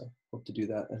examples. So I hope to do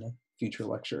that in a future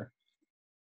lecture.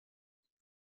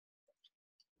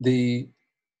 The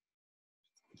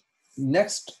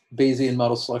next Bayesian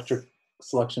model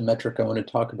selection metric I want to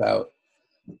talk about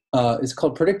is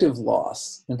called predictive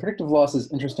loss. And predictive loss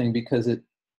is interesting because it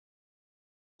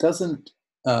doesn't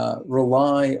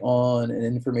rely on an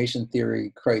information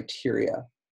theory criteria.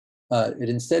 It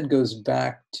instead goes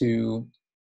back to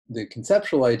the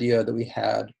conceptual idea that we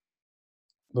had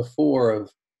before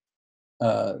of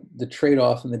the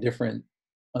trade-off in the different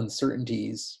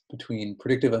uncertainties between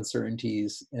predictive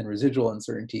uncertainties and residual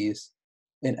uncertainties,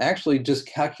 and actually just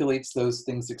calculates those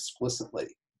things explicitly.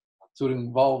 So it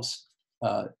involves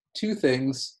two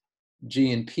things,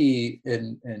 G and P,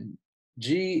 and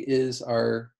G is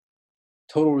our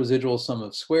total residual sum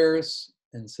of squares,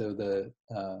 and so the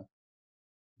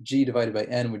G divided by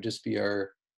N would just be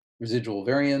our residual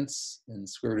variance, and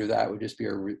square root of that would just be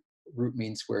our root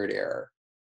mean squared error.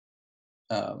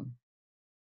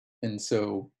 And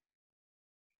so,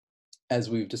 as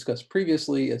we've discussed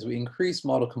previously, as we increase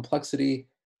model complexity,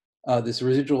 this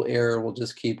residual error will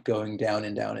just keep going down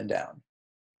and down and down.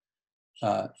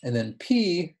 And then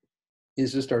P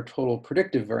is just our total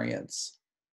predictive variance.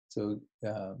 So,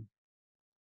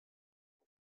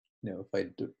 if I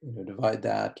divide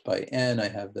that by N, I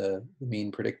have the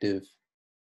mean predictive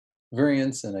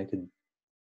variance, and I could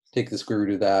take the square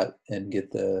root of that and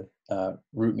get the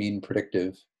root mean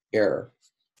predictive error.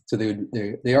 So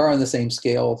they are on the same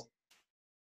scale.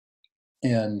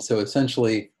 And so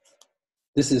essentially,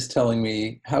 this is telling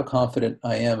me how confident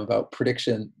I am about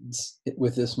predictions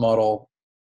with this model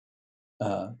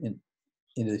into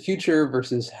the future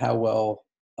versus how well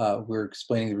we're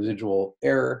explaining the residual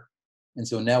error. And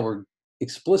so now we're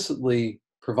explicitly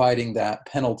providing that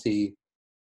penalty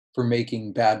for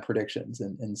making bad predictions.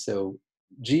 And so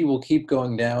G will keep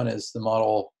going down as the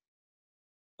model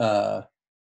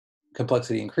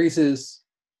complexity increases.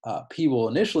 P will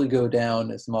initially go down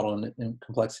as the model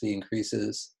complexity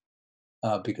increases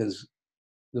because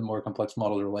the more complex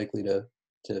models are likely to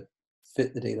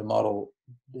fit the data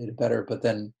better. But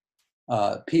then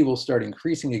P will start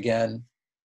increasing again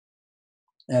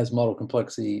as model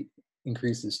complexity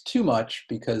increases too much,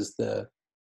 because the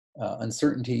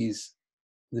uncertainties,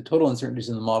 the total uncertainties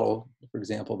in the model, for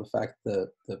example, the fact that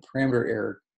the parameter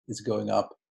error is going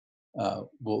up,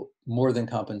 will more than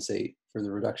compensate for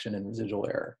the reduction in residual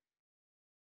error.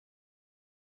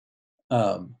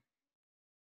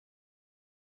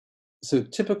 So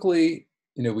typically,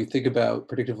 we think about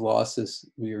predictive loss as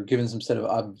we are given some set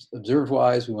of observed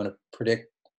y's. We want to predict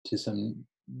to some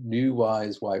new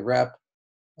y's, y rep.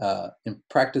 In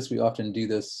practice, we often do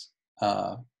this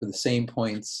for the same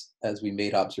points as we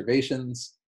made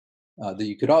observations. That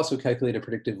you could also calculate a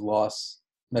predictive loss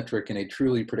metric in a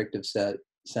truly predictive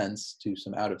sense to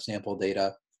some out-of-sample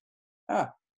data.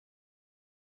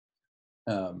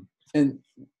 And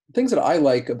things that I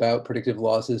like about predictive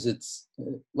loss is it's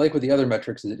like with the other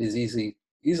metrics, it is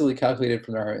easily calculated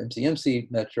from our MCMC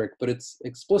metric, but it's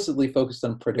explicitly focused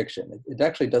on prediction. It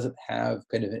actually doesn't have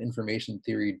kind of an information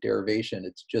theory derivation.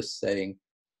 It's just saying,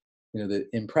 that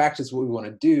in practice, what we want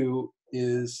to do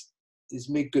is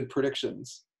make good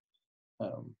predictions.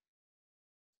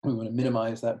 We want to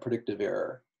minimize that predictive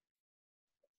error.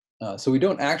 So we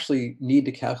don't actually need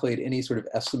to calculate any sort of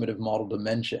estimate of model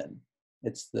dimension.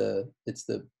 It's the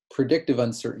predictive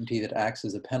uncertainty that acts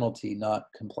as a penalty, not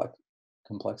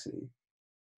complexity,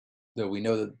 though we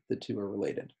know that the two are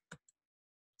related.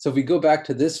 So if we go back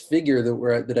to this figure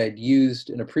that I'd used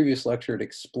in a previous lecture to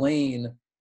explain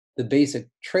the basic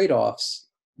trade-offs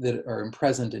that are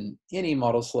present in any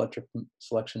model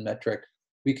selection metric,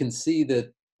 we can see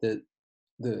that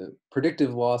the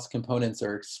predictive loss components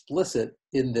are explicit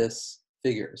in this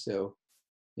figure. So,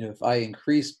 if I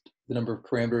increased the number of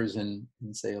parameters in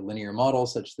say, a linear model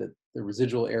such that the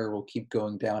residual error will keep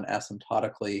going down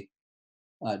asymptotically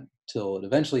till it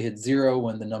eventually hits 0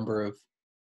 when the number of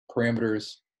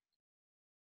parameters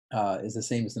is the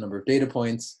same as the number of data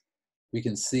points, we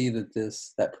can see that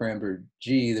that parameter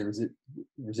G, the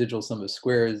residual sum of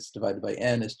squares divided by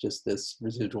N, is just this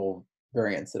residual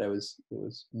variance that it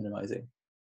was minimizing.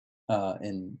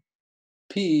 And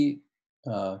P,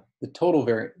 the total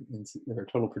variance, or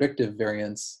total predictive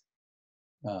variance,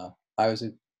 I was,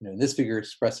 in this figure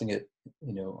expressing it,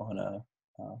 on a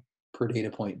per data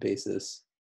point basis.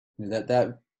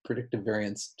 That predictive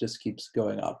variance just keeps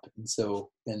going up. And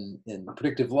so in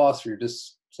predictive loss, you're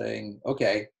just saying,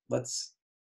 okay, let's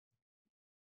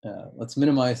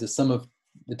minimize the sum of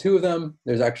the two of them.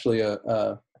 There's actually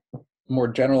a more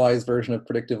generalized version of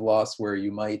predictive loss where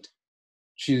you might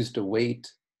choose to weight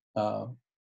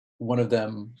one of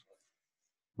them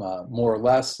more or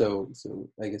less. So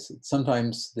I guess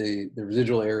sometimes the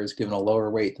residual error is given a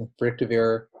lower weight than predictive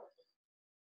error.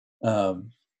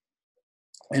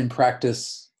 In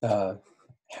practice,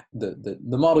 the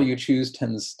model you choose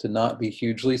tends to not be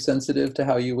hugely sensitive to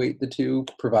how you weight the two,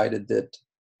 provided that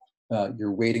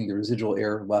you're weighting the residual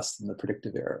error less than the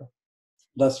predictive error,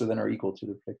 lesser than or equal to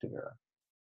the predictive error.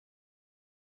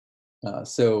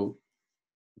 So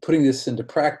putting this into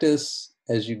practice,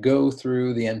 as you go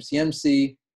through the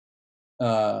MCMC,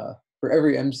 for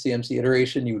every MCMC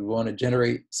iteration, you would want to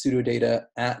generate pseudodata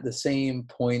at the same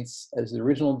points as the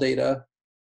original data.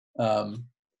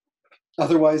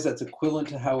 Otherwise, that's equivalent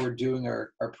to how we're doing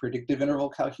our predictive interval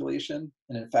calculation.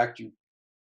 And in fact, you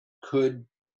could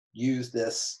use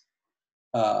this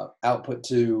output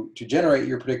to generate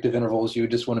your predictive intervals. You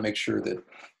would just want to make sure that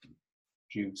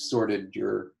you've sorted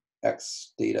your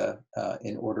X data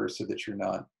in order so that you're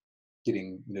not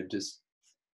getting just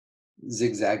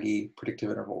zigzaggy predictive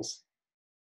intervals.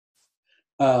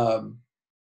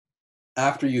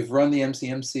 After you've run the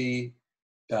MCMC,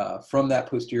 from that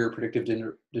posterior predictive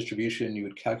distribution, you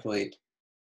would calculate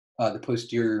the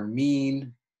posterior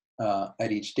mean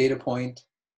at each data point.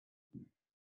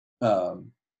 So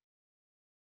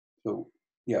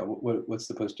yeah, what's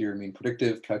the posterior mean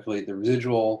predictive? Calculate the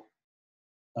residual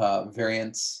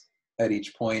variance at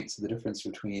each point, so the difference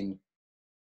between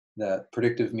the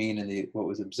predictive mean and what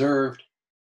was observed.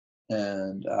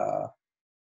 And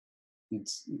you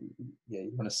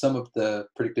want to sum up the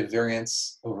predictive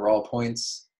variance over all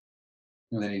points,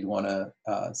 and then you'd want to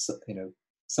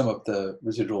sum up the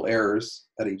residual errors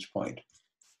at each point.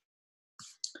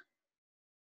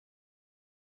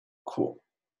 Cool.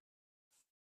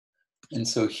 And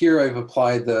so here I've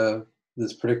applied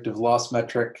this predictive loss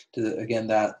metric to, again,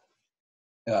 that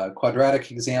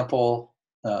quadratic example.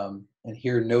 And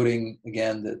here noting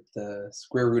again that the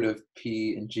square root of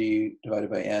P and G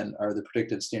divided by N are the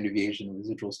predicted standard deviation and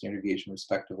residual standard deviation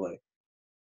respectively.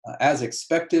 As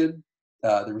expected,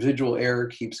 the residual error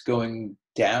keeps going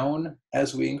down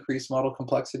as we increase model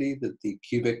complexity, that the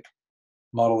cubic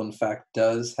model in fact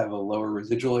does have a lower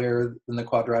residual error than the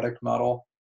quadratic model,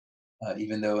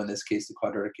 even though in this case the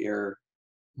quadratic error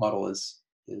model is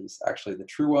actually the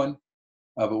true one.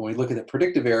 But when we look at the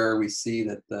predictive error, we see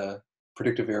that the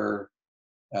predictive error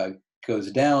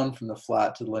goes down from the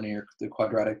flat to the linear to the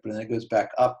quadratic, but then it goes back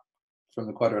up from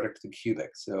the quadratic to the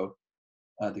cubic. So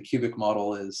the cubic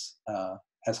model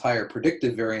has higher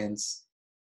predictive variance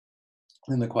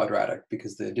than the quadratic,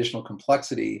 because the additional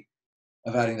complexity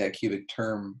of adding that cubic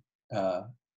term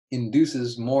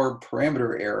induces more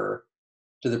parameter error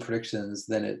to the predictions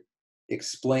than it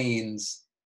explains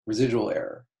residual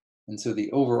error. And so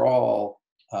the overall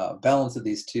balance of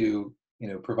these two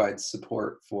provides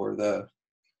support for the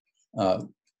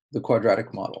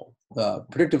quadratic model.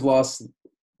 Predictive loss,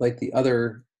 like the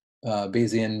other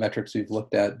Bayesian metrics we've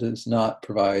looked at, does not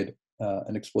provide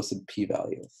an explicit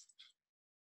p-value.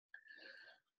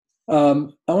 I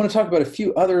want to talk about a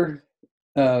few other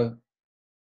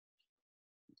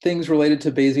things related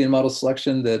to Bayesian model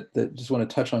selection that just want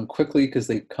to touch on quickly because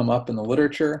they come up in the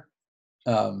literature.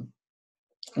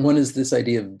 One is this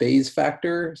idea of Bayes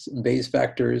factors. And Bayes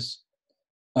factors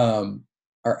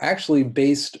are actually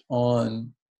based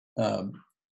on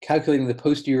calculating the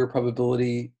posterior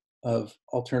probability of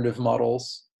alternative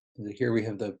models. Here we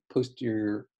have the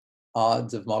posterior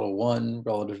odds of model 1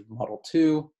 relative to model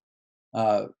 2,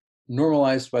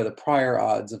 normalized by the prior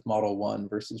odds of model 1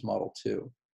 versus model 2.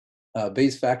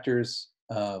 Bayes factors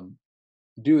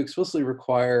do explicitly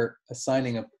require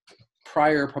assigning a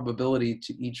prior probability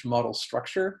to each model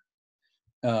structure.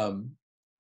 In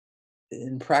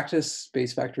practice,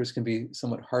 Bayes factors can be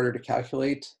somewhat harder to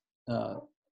calculate.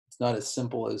 It's not as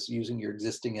simple as using your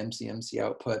existing MCMC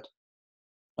output.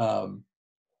 And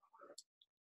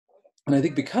I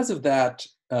think because of that,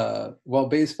 while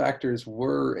Bayes factors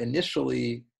were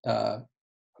initially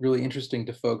really interesting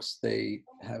to folks,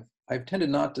 I've tended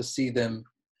not to see them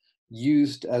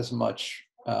used as much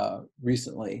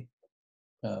recently.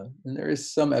 And there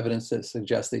is some evidence that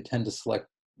suggests they tend to select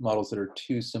models that are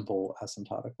too simple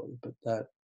asymptotically, but that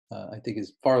I think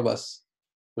is far less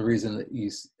the reason that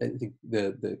I think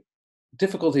the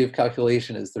difficulty of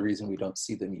calculation is the reason we don't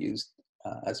see them used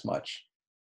as much.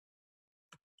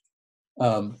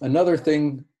 Another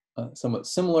thing somewhat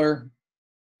similar,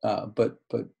 but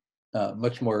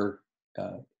much more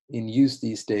in use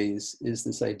these days, is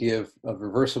this idea of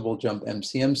reversible-jump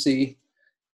MCMC.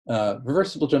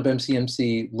 Reversible-jump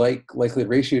MCMC, like likelihood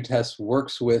ratio tests,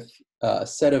 works with a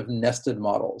set of nested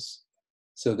models.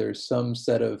 So there's some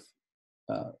set of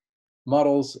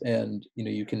models, and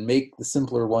you can make the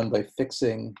simpler one by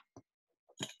fixing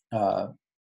parameters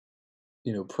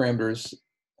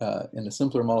in a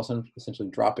simpler model, essentially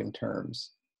dropping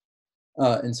terms.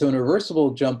 And so in a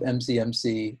reversible-jump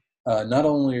MCMC, not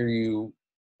only are you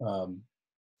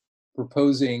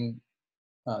proposing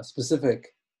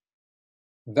specific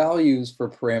values for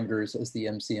parameters as the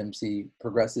MCMC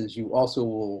progresses, you also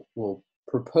will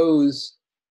propose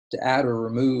to add or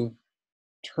remove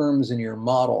terms in your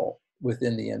model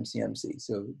within the MCMC.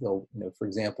 So they'll, for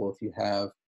example, if you have,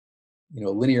 a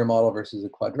linear model versus a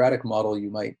quadratic model, you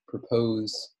might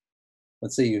propose,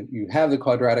 let's say you have the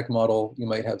quadratic model, you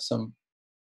might have some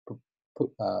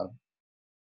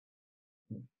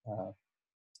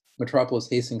Metropolis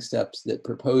Hastings steps that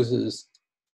proposes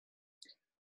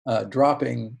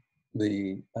dropping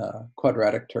the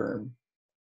quadratic term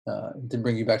to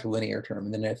bring you back to linear term.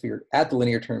 And then if you're at the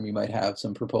linear term, you might have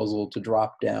some proposal to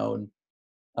drop down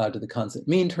to the constant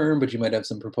mean term, but you might have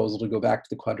some proposal to go back to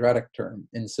the quadratic term.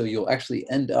 And so you'll actually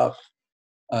end up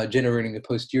generating a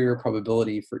posterior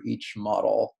probability for each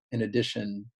model, in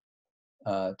addition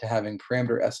to having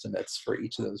parameter estimates for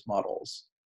each of those models.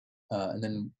 And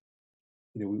then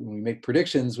when we make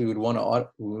predictions, we would want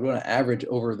to average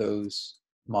over those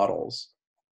models.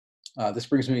 This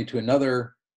brings me to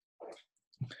another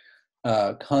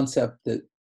concept that,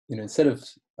 instead of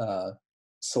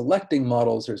selecting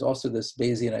models, there's also this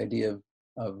Bayesian idea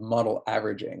of model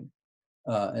averaging.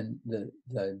 And the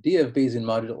idea of Bayesian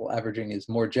model averaging is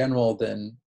more general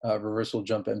than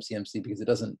reversible-jump MCMC, because it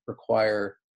doesn't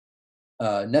require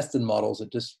nested models.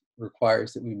 It just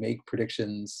requires that we make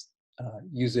predictions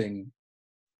using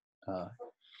a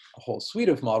whole suite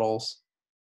of models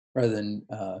rather than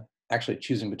actually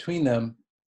choosing between them,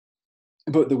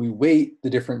 but that we weight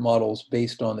the different models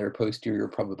based on their posterior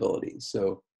probabilities.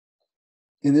 So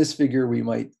in this figure,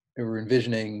 we're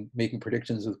envisioning making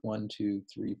predictions with 1, 2,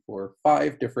 3, 4,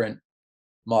 5 different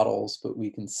models, but we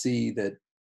can see that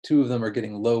 2 of them are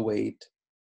getting low weight,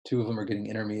 2 of them are getting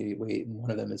intermediate weight, and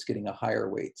 1 of them is getting a higher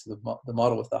weight. So the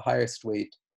model with the highest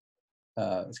weight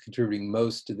is contributing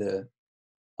most to the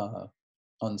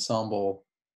ensemble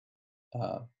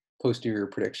posterior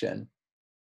prediction.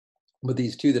 But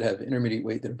these 2 that have intermediate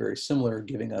weight that are very similar,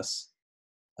 giving us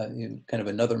kind of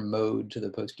another mode to the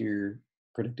posterior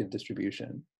predictive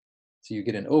distribution. So you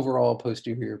get an overall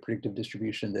posterior predictive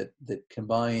distribution that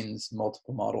combines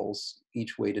multiple models,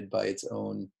 each weighted by its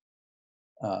own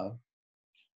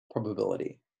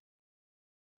probability.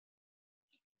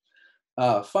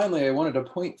 Finally, I wanted to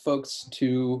point folks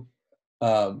to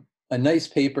a nice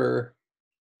paper.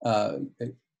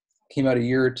 It came out a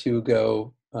year or 2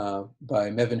 ago by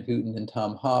Mevin Hooten and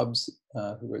Tom Hobbs,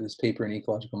 who wrote this paper in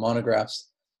Ecological Monographs.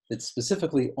 It's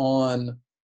specifically on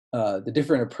the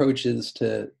different approaches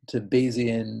to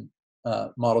Bayesian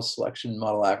model selection,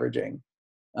 model averaging.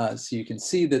 So you can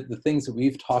see that the things that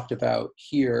we've talked about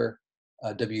here,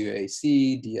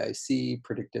 WAIC, DIC,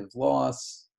 predictive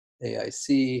loss,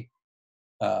 AIC,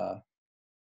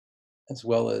 as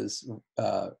well as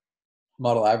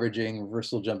model averaging,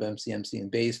 reversible-jump MCMC, and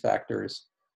Bayes factors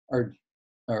are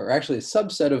actually a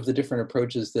subset of the different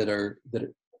approaches that are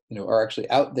actually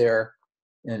out there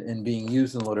and being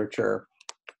used in literature.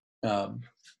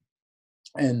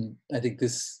 And I think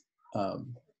this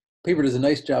paper does a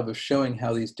nice job of showing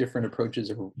how these different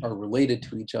approaches are related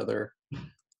to each other,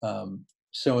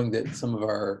 showing that some of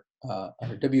our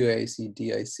WAIC,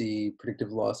 DIC,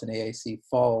 predictive loss, and AIC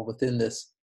fall within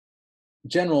this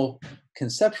general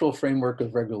conceptual framework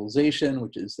of regularization,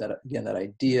 which is that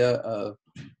idea of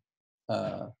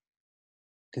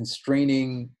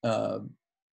constraining the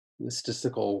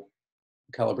statistical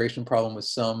calibration problem with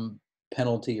some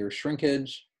penalty or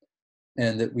shrinkage,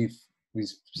 and that we've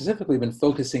specifically been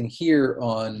focusing here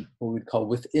on what we'd call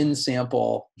within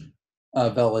sample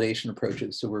validation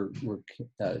approaches. So we're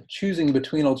choosing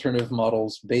between alternative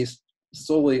models based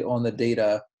solely on the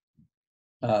data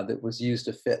that was used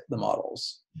to fit the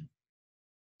models.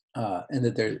 And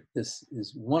that this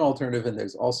is one alternative, and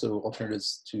there's also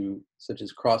alternatives such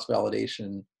as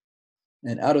cross-validation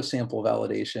and out-of-sample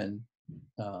validation.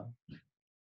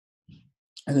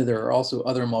 And then there are also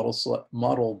other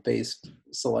model-based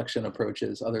selection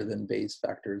approaches other than Bayes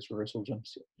factors, reversible-jump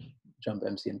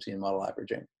MCMC, and model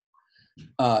averaging.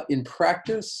 In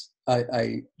practice,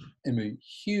 I am a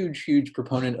huge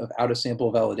proponent of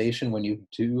out-of-sample validation when you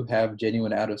do have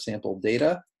genuine out-of-sample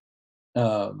data.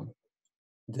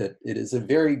 That it is a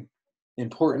very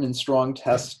important and strong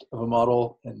test of a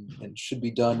model and should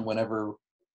be done whenever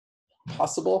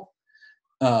possible.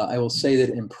 I will say that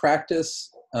in practice,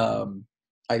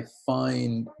 I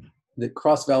find that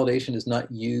cross-validation is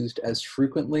not used as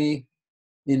frequently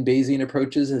in Bayesian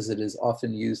approaches as it is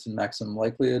often used in maximum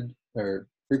likelihood or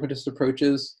frequentist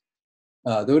approaches,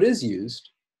 though it is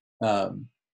used. I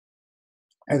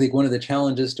think one of the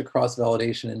challenges to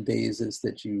cross-validation in Bayes is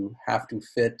that you have to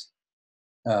fit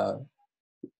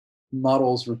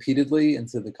models repeatedly, and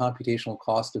so the computational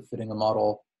cost of fitting a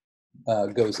model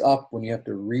goes up when you have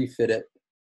to refit it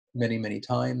many, many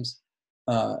times.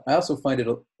 I also find it,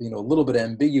 a little bit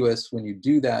ambiguous when you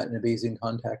do that in a Bayesian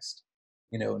context.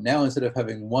 Now instead of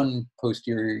having one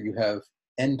posterior, you have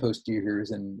n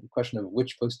posteriors, and the question of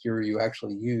which posterior you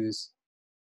actually use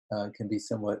can be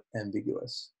somewhat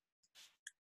ambiguous.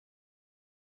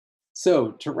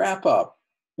 So to wrap up,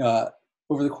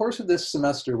 over the course of this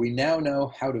semester, we now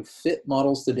know how to fit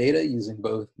models to data using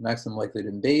both maximum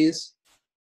likelihood and Bayes.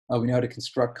 We know how to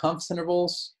construct confidence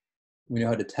intervals. We know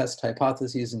how to test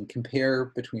hypotheses and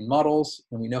compare between models,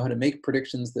 and we know how to make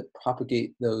predictions that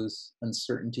propagate those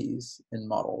uncertainties in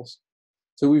models.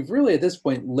 So we've really, at this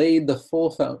point, laid the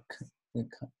full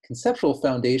conceptual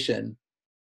foundation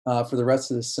for the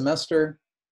rest of the semester.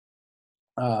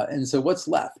 And so what's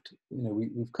left?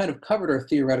 We've kind of covered our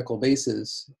theoretical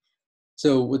bases.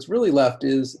 So what's really left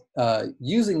is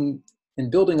using and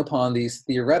building upon these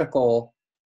theoretical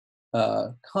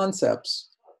concepts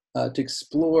to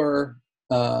explore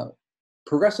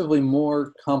progressively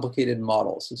more complicated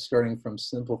models. So starting from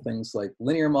simple things like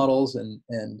linear models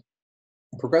and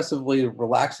progressively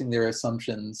relaxing their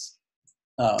assumptions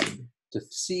to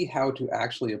see how to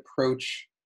actually approach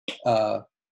a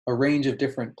range of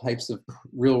different types of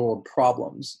real-world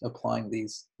problems applying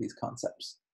these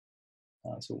concepts.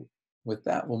 So with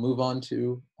that, we'll move on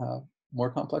to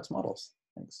more complex models.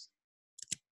 Thanks.